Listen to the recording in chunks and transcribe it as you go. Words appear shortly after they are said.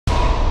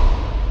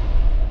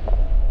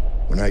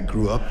When I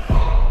grew up,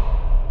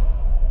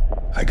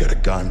 I got a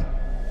gun.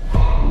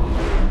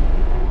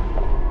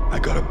 I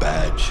got a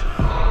badge.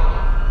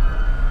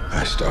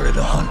 I started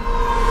a hunt.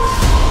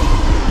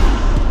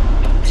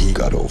 He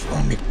got over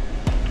on me.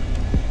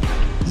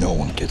 No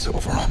one gets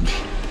over on me.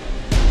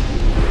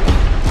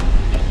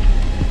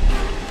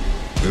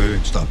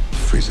 Stop.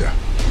 Freeze there.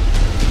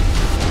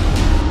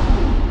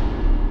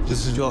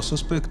 This is your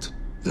suspect?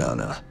 No.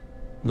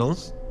 No?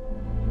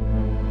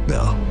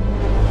 No.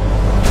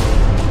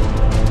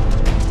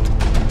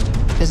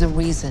 There's a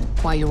reason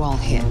why you're all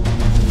here.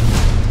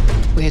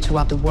 We're here to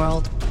rob the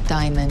World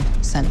Diamond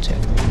Center.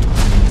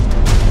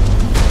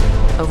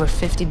 Over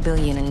 50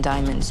 billion in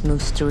diamonds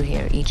moves through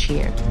here each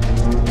year.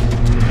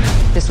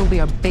 This will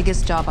be our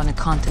biggest job on a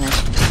continent.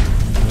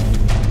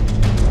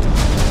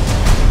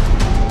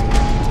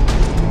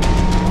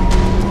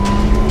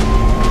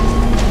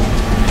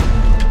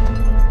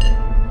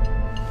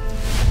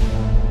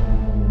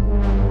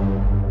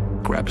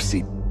 Grab a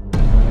seat.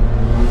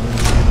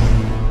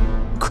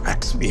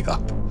 Cracks me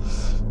up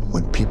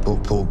when people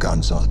pull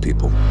guns on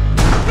people.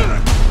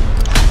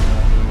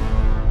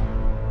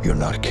 You're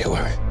not a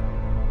killer.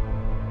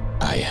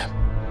 I am.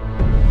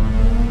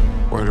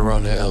 Word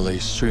around the LA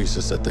streets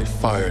is that they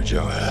fired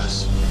your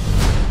ass.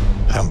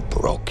 I'm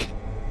broke.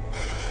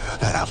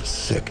 And I'm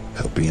sick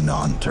of being a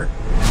hunter.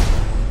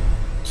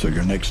 So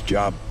your next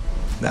job,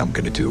 I'm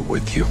gonna do it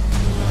with you.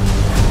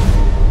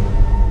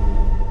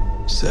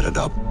 Set it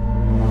up.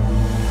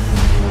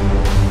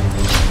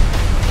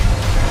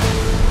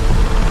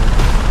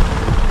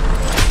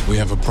 We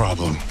have a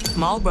problem.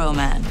 Marlboro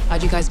Man.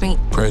 How'd you guys meet?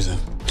 Prison.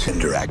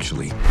 Tinder,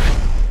 actually.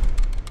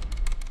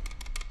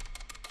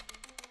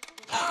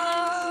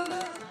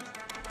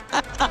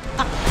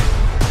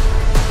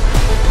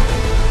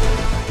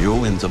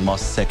 You're in the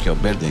most secure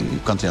building in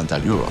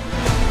continental Europe.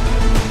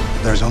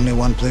 There's only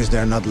one place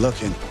they're not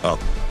looking. Oh,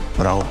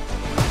 bravo.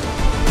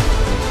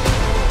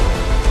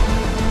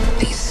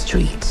 These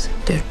streets,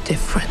 they're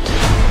different.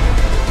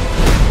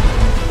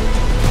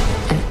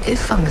 And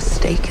if a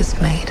mistake is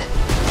made,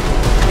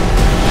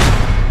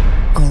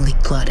 only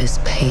blood is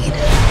paid.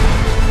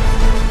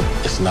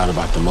 It's not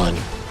about the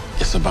money.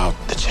 It's about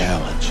the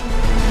challenge.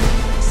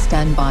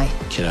 Stand by.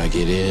 Can I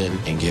get in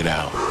and get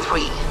out?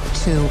 3,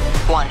 2,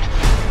 1.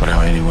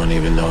 Without anyone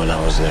even knowing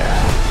I was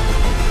there.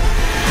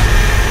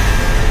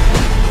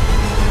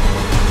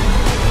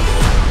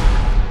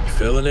 You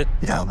feeling it?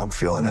 Yeah, I'm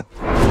feeling it.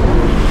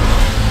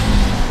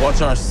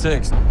 Watch our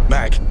 6.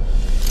 Mac.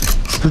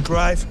 To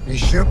drive, you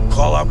should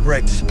call out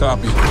brakes.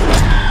 Copy.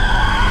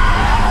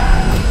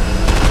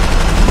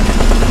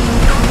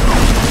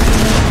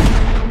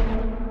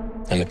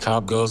 And the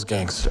cop goes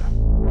gangster.